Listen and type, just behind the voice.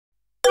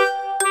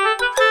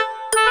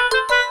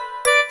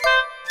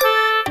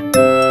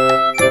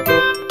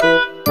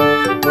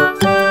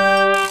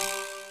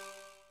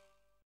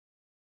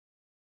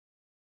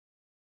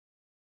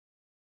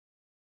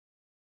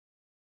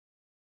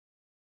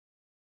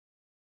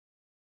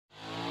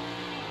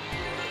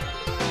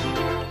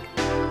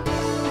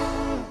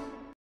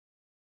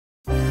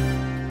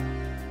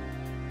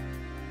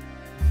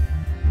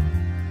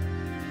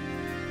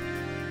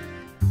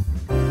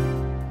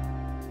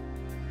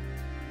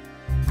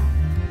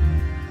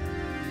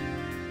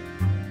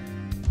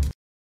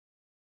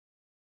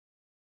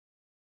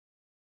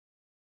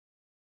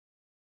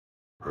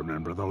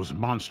Remember those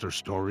monster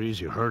stories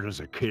you heard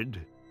as a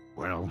kid?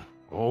 Well,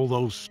 all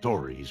those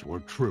stories were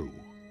true.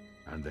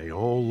 And they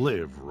all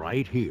live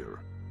right here,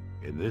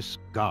 in this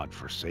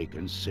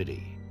godforsaken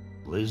city.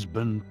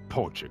 Lisbon,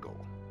 Portugal.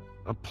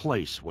 A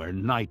place where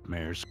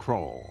nightmares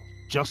crawl,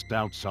 just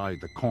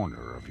outside the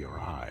corner of your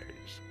eyes.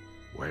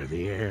 Where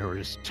the air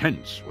is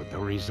tense with the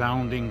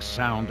resounding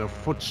sound of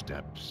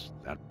footsteps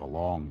that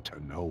belong to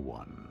no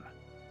one.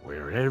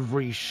 Where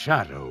every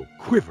shadow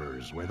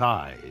quivers with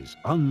eyes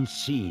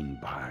unseen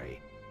by...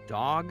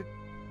 Dog?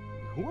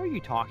 Who are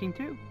you talking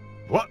to?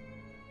 What?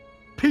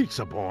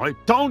 PizzaBoy,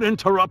 don't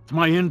interrupt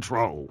my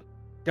intro!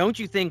 Don't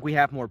you think we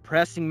have more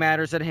pressing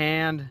matters at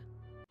hand?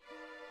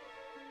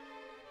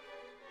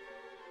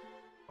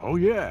 Oh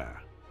yeah.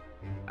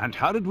 And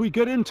how did we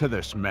get into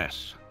this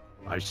mess?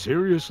 I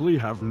seriously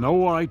have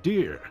no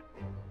idea.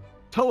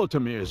 Tell it to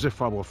me as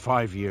if I were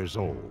 5 years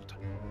old.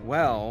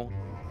 Well,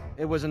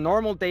 it was a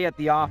normal day at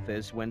the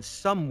office when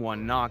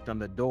someone knocked on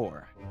the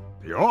door.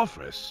 The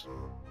office?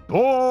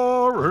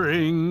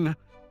 Boring!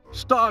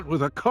 Start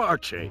with a car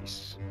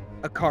chase.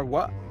 A car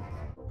what?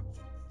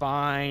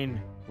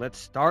 Fine. Let's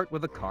start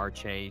with a car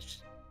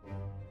chase.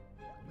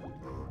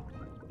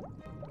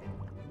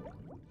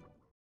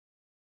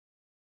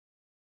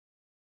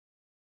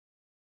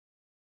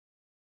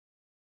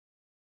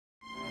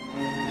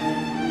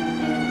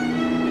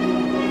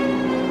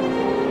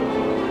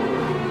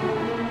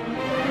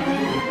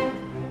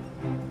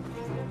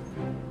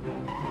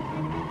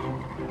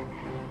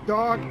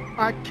 Dog,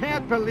 I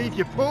can't believe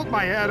you pulled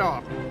my head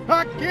off.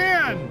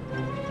 Again!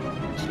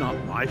 It's not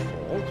my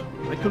fault.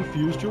 I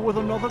confused you with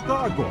another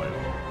gargoyle.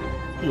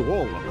 You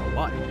all look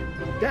alike.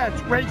 That's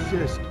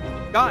racist.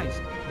 Guys,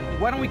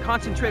 why don't we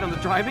concentrate on the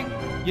driving?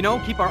 You know,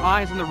 keep our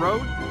eyes on the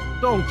road?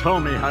 Don't tell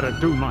me how to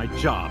do my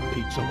job,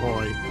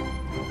 PizzaBoy.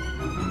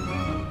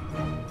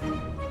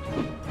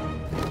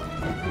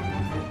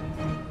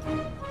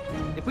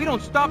 If we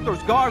don't stop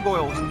those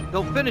gargoyles,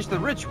 they'll finish the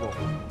ritual.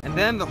 And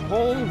then the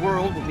whole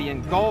world will be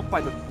engulfed by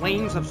the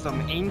flames of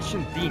some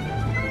ancient demon.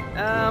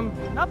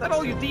 Not that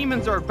all you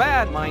demons are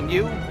bad, mind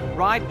you.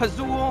 Right,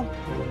 Pazul?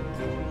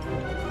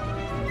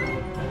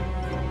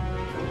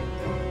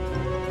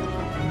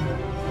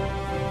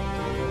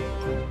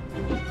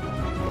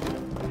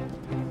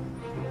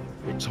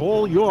 It's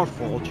all your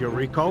fault,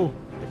 Eureka.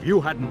 If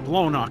you hadn't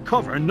blown our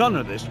cover, none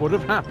of this would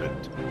have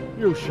happened.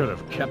 You should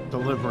have kept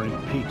delivering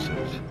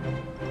pizzas.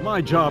 My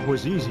job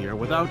was easier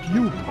without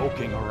you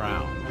poking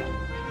around.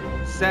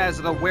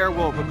 Says the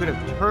werewolf who could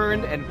have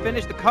turned and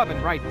finished the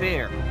coven right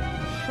there.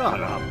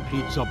 Shut up,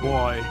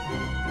 PizzaBoy.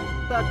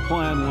 That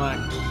plan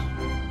lacks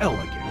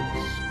elegance.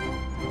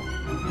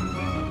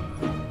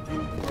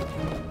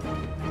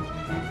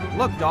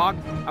 Look, dog,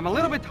 I'm a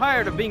little bit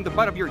tired of being the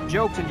butt of your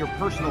jokes and your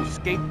personal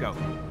scapegoat.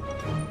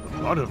 The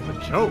butt of the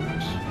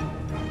jokes?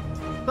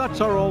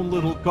 That's our own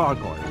little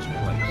gargoyle's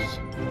place.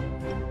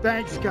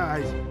 Thanks,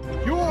 guys.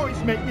 You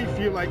always make me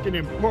feel like an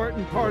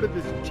important part of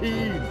this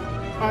team.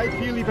 I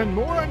feel even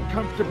more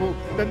uncomfortable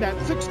than that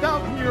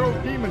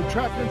 6,000-year-old demon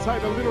trapped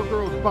inside a little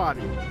girl's body.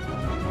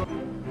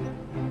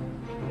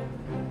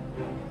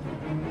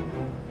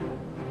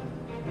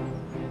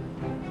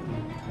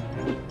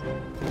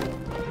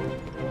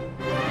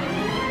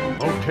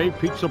 Okay,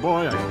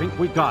 PizzaBoy, I think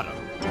we got him.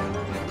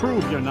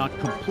 Prove you're not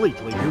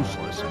completely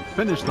useless and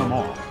finish them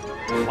off.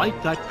 Light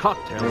that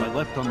cocktail I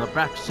left on the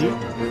back seat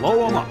and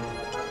blow them up.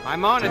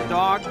 I'm on it,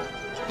 dog.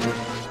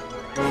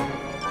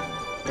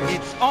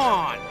 It's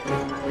on!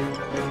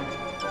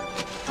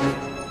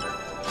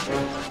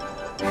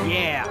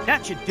 Yeah,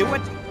 that should do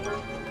it!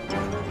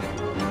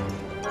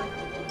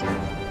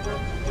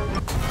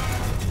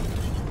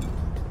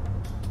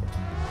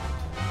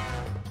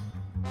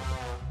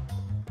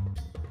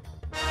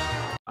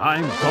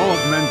 I'm Dog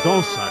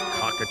Mendonça,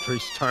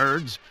 cockatrice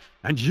turds,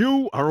 and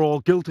you are all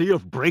guilty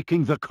of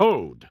breaking the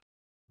code.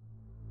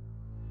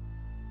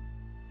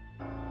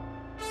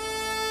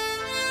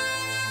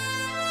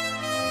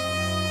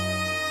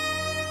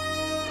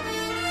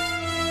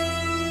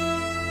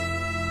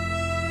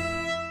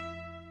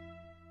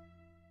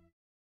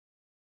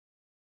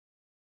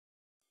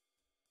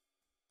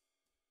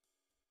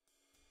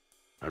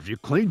 Have you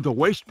cleaned the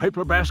waste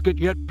paper basket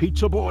yet,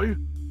 PizzaBoy?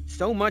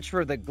 So much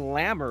for the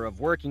glamour of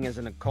working as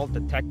an occult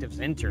detective's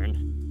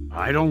intern.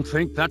 I don't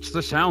think that's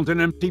the sound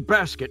an empty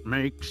basket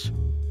makes.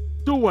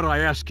 Do what I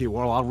ask you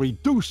or I'll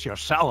reduce your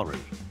salary.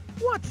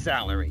 What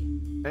salary?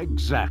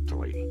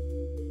 Exactly.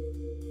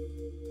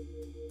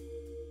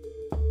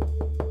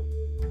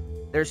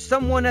 There's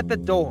someone at the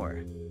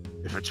door.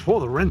 If it's for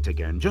the rent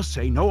again, just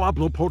say no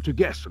hablo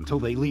portugués until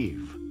they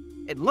leave.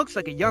 It looks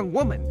like a young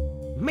woman.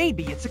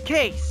 Maybe it's a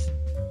case.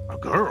 A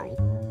girl?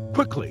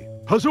 Quickly!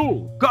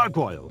 Pazul,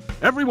 Gargoyle,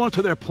 everyone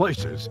to their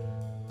places.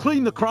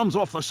 Clean the crumbs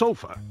off the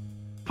sofa.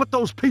 Put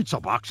those pizza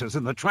boxes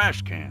in the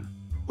trash can.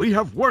 We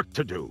have work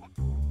to do.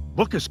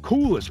 Look as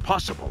cool as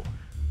possible.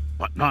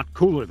 But not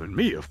cooler than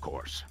me, of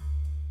course.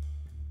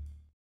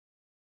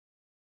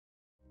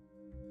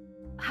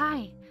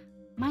 Hi,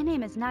 my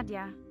name is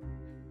Nadia.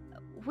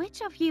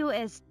 Which of you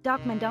is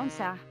Dog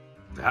Mendonça?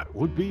 That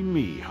would be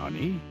me,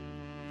 honey.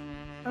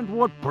 And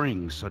what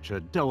brings such a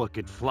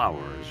delicate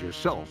flower as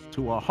yourself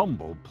to a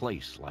humble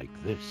place like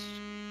this?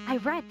 I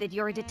read that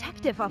you're a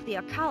detective of the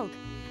occult,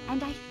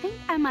 and I think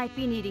I might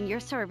be needing your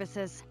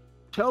services.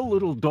 Tell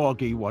little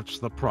doggy what's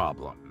the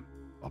problem.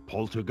 A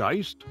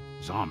poltergeist?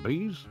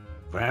 Zombies?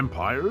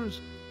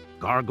 Vampires?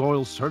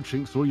 Gargoyles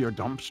searching through your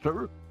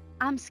dumpster?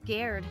 I'm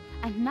scared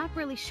and not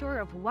really sure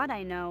of what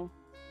I know.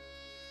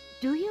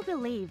 Do you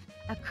believe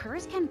a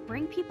curse can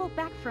bring people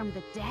back from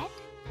the dead?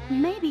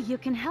 Maybe you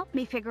can help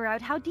me figure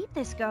out how deep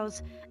this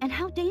goes and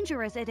how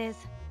dangerous it is.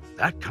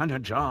 That kind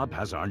of job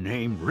has our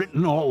name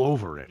written all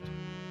over it.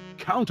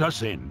 Count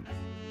us in.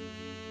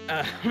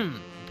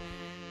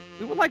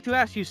 We would like to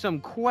ask you some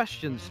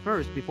questions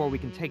first before we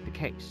can take the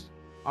case.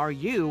 Are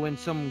you in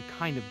some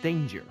kind of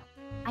danger?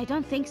 I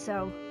don't think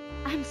so.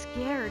 I'm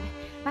scared,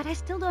 but I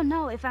still don't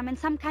know if I'm in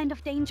some kind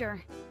of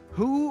danger.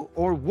 Who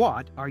or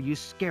what are you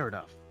scared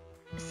of?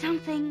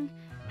 Something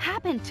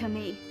happened to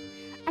me.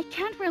 I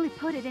can't really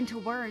put it into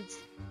words,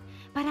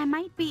 but I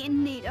might be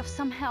in need of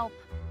some help.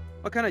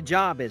 What kind of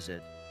job is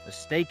it? A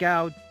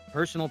stakeout?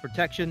 Personal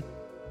protection?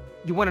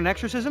 You want an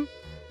exorcism?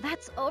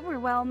 That's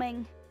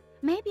overwhelming.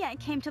 Maybe I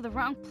came to the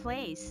wrong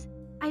place.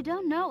 I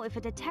don't know if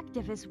a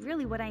detective is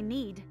really what I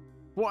need.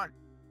 What?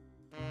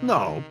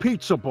 No,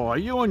 Pizza Boy,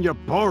 you and your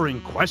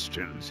boring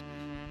questions.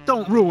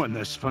 Don't ruin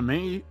this for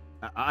me.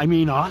 I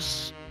mean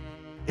us.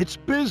 It's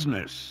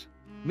business.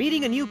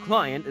 Meeting a new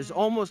client is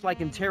almost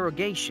like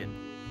interrogation.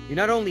 You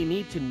not only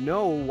need to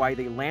know why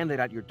they landed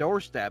at your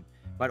doorstep,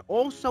 but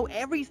also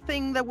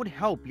everything that would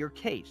help your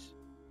case.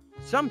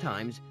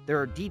 Sometimes there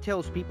are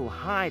details people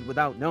hide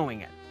without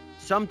knowing it.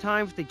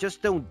 Sometimes they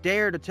just don't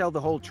dare to tell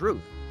the whole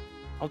truth.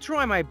 I'll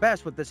try my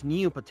best with this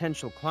new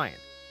potential client,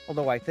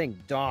 although I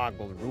think Dog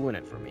will ruin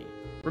it for me.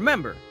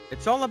 Remember,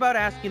 it's all about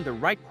asking the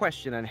right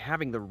question and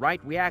having the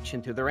right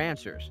reaction to their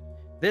answers.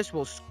 This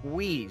will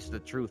squeeze the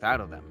truth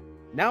out of them.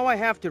 Now I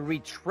have to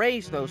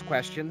retrace those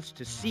questions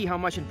to see how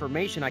much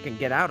information I can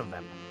get out of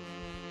them.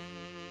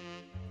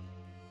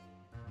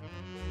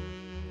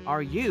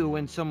 Are you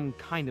in some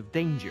kind of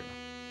danger?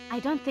 I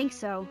don't think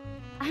so.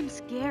 I'm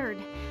scared,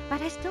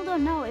 but I still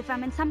don't know if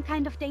I'm in some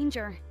kind of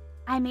danger.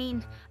 I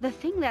mean, the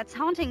thing that's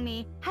haunting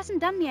me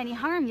hasn't done me any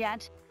harm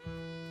yet.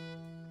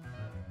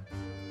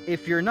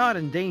 If you're not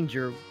in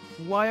danger,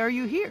 why are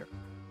you here?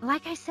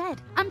 Like I said,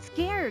 I'm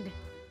scared.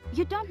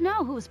 You don't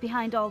know who's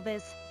behind all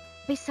this.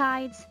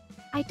 Besides,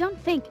 I don't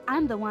think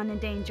I'm the one in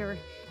danger.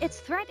 Its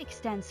threat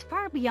extends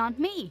far beyond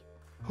me.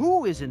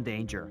 Who is in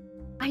danger?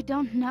 I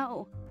don't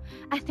know.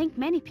 I think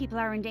many people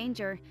are in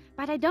danger,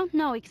 but I don't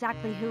know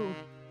exactly who.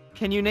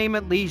 Can you name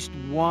at least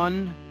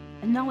one?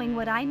 Knowing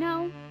what I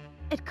know,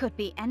 it could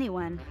be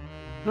anyone.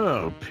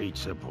 Oh,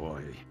 Pizza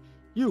Boy.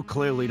 You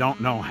clearly don't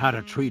know how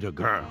to treat a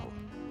girl.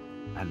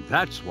 And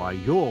that's why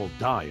you'll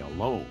die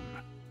alone.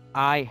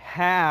 I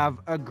have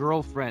a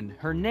girlfriend.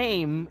 Her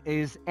name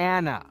is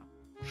Anna.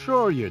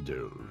 Sure you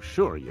do.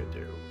 Sure you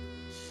do.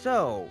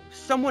 So,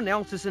 someone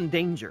else is in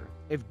danger.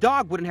 If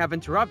Dog wouldn't have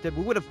interrupted,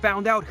 we would have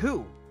found out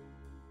who.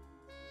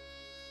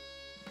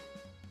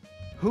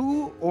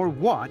 Who or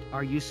what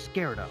are you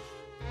scared of?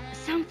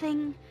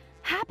 Something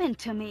happened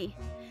to me.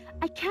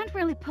 I can't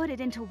really put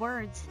it into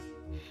words,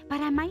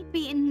 but I might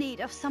be in need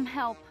of some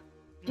help.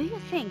 Do you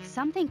think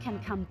something can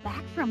come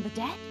back from the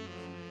dead?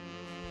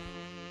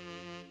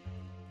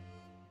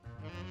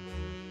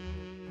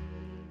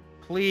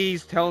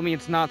 Please tell me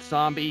it's not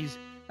zombies.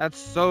 That's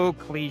so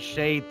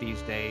cliched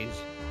these days.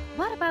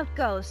 What about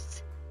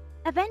ghosts?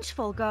 A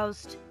vengeful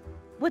ghost.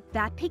 Would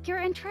that pique your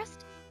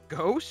interest?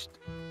 Ghost?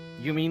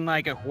 You mean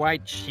like a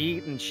white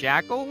sheet and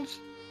shackles?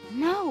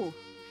 No.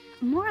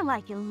 More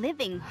like a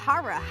living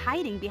horror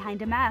hiding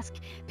behind a mask,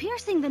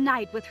 piercing the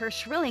night with her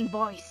shrilling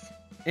voice.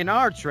 In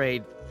our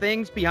trade,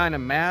 things behind a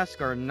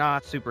mask are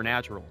not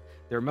supernatural.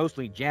 They're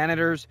mostly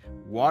janitors,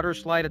 water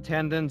slide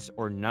attendants,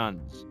 or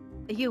nuns.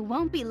 You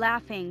won't be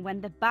laughing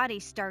when the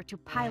bodies start to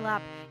pile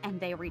up and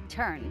they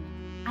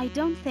return. I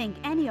don't think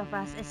any of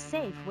us is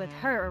safe with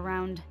her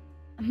around.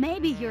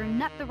 Maybe you're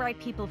not the right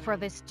people for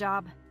this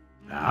job.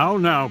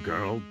 Now,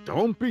 girl,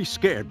 don't be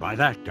scared by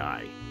that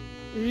guy.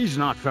 He's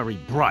not very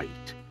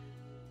bright.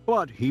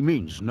 But he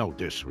means no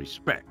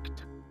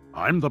disrespect.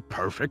 I'm the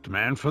perfect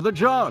man for the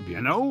job,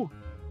 you know?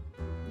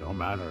 No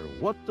matter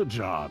what the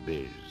job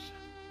is,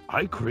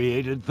 I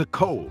created the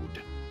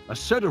code. A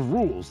set of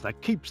rules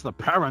that keeps the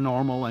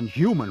paranormal and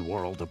human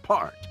world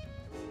apart.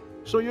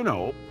 So, you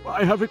know,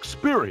 I have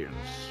experience,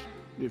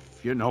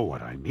 if you know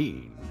what I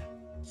mean.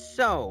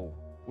 So,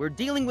 we're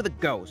dealing with a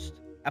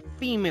ghost. A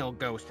female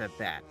ghost at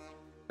that.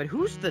 But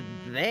who's the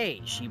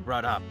they she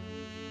brought up?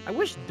 I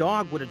wish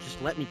Dog would have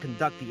just let me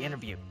conduct the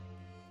interview.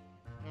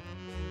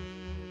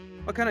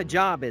 What kind of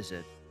job is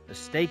it? A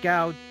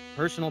stakeout?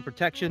 Personal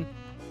protection?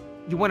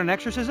 You want an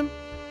exorcism?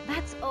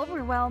 That's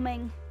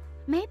overwhelming.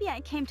 Maybe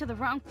I came to the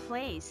wrong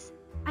place.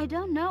 I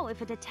don't know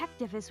if a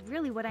detective is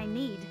really what I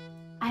need.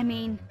 I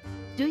mean,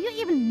 do you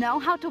even know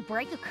how to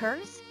break a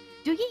curse?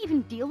 Do you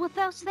even deal with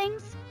those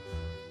things?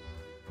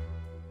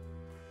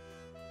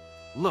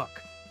 Look,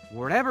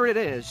 Wherever it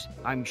is,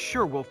 I'm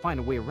sure we'll find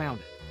a way around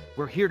it.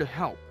 We're here to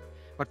help.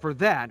 But for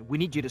that, we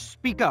need you to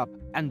speak up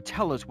and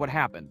tell us what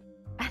happened.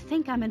 I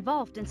think I'm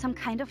involved in some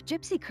kind of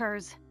gypsy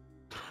curse.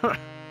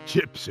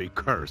 Gypsy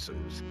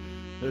curses.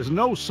 There's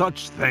no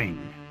such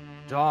thing.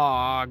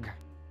 Dog.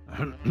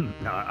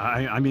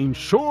 I mean,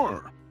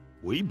 sure.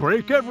 We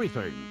break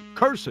everything.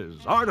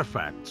 Curses,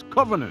 artifacts,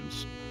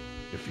 covenants.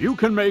 If you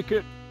can make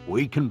it,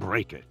 we can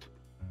break it.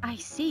 I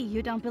see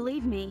you don't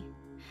believe me.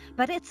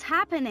 But it's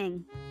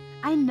happening.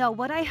 I know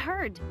what I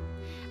heard.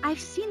 I've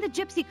seen the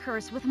gypsy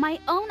curse with my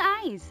own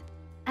eyes.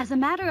 As a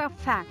matter of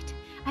fact,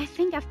 I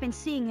think I've been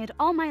seeing it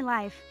all my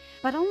life,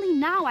 but only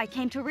now I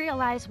came to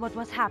realize what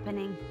was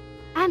happening.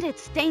 And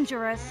it's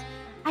dangerous.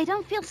 I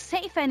don't feel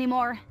safe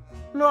anymore.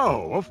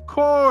 No, of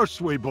course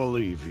we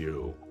believe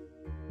you.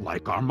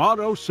 Like our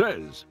motto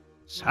says,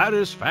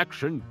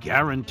 satisfaction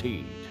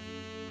guaranteed.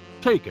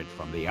 Take it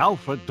from the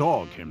alpha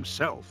dog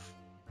himself.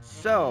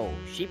 So,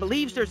 she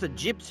believes there's a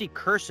gypsy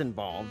curse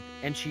involved,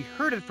 and she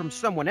heard it from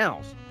someone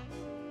else.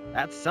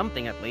 That's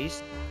something, at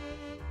least.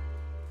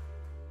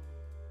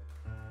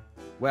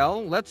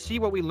 Well, let's see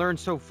what we learned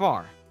so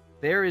far.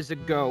 There is a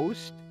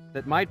ghost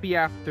that might be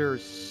after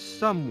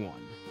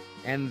someone.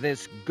 And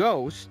this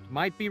ghost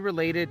might be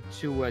related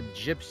to a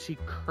gypsy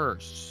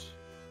curse.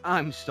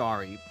 I'm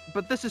sorry,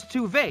 but this is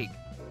too vague.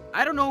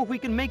 I don't know if we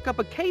can make up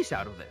a case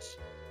out of this.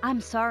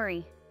 I'm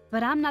sorry,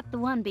 but I'm not the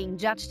one being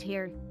judged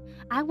here.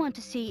 I want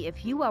to see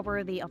if you are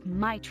worthy of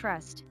my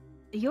trust.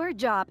 Your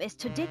job is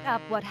to dig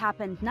up what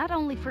happened not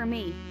only for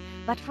me,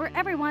 but for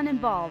everyone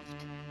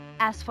involved.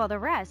 As for the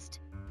rest,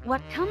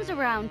 what comes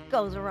around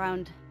goes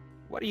around.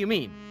 What do you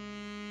mean?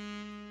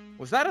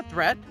 Was that a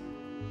threat?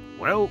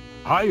 Well,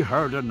 I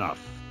heard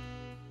enough.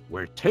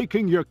 We're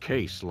taking your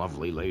case,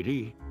 lovely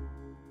lady.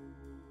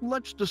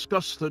 Let's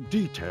discuss the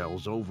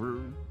details over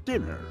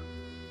dinner.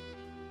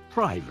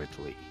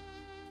 Privately.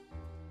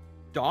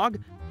 Dog?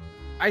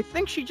 I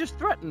think she just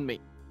threatened me.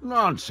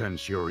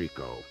 Nonsense,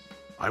 Yuriko.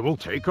 I will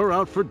take her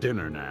out for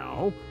dinner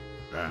now,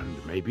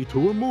 and maybe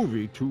to a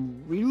movie to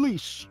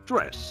release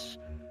stress.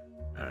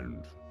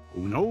 And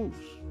who knows,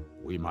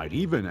 we might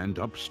even end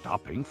up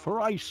stopping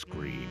for ice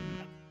cream.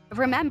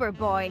 Remember,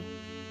 boy,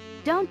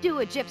 don't do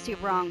a gypsy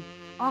wrong,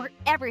 or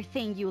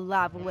everything you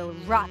love will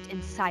rot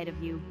inside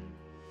of you.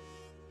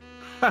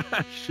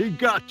 She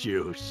got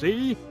you,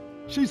 see?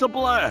 She's a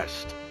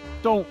blast.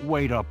 Don't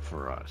wait up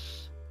for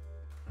us.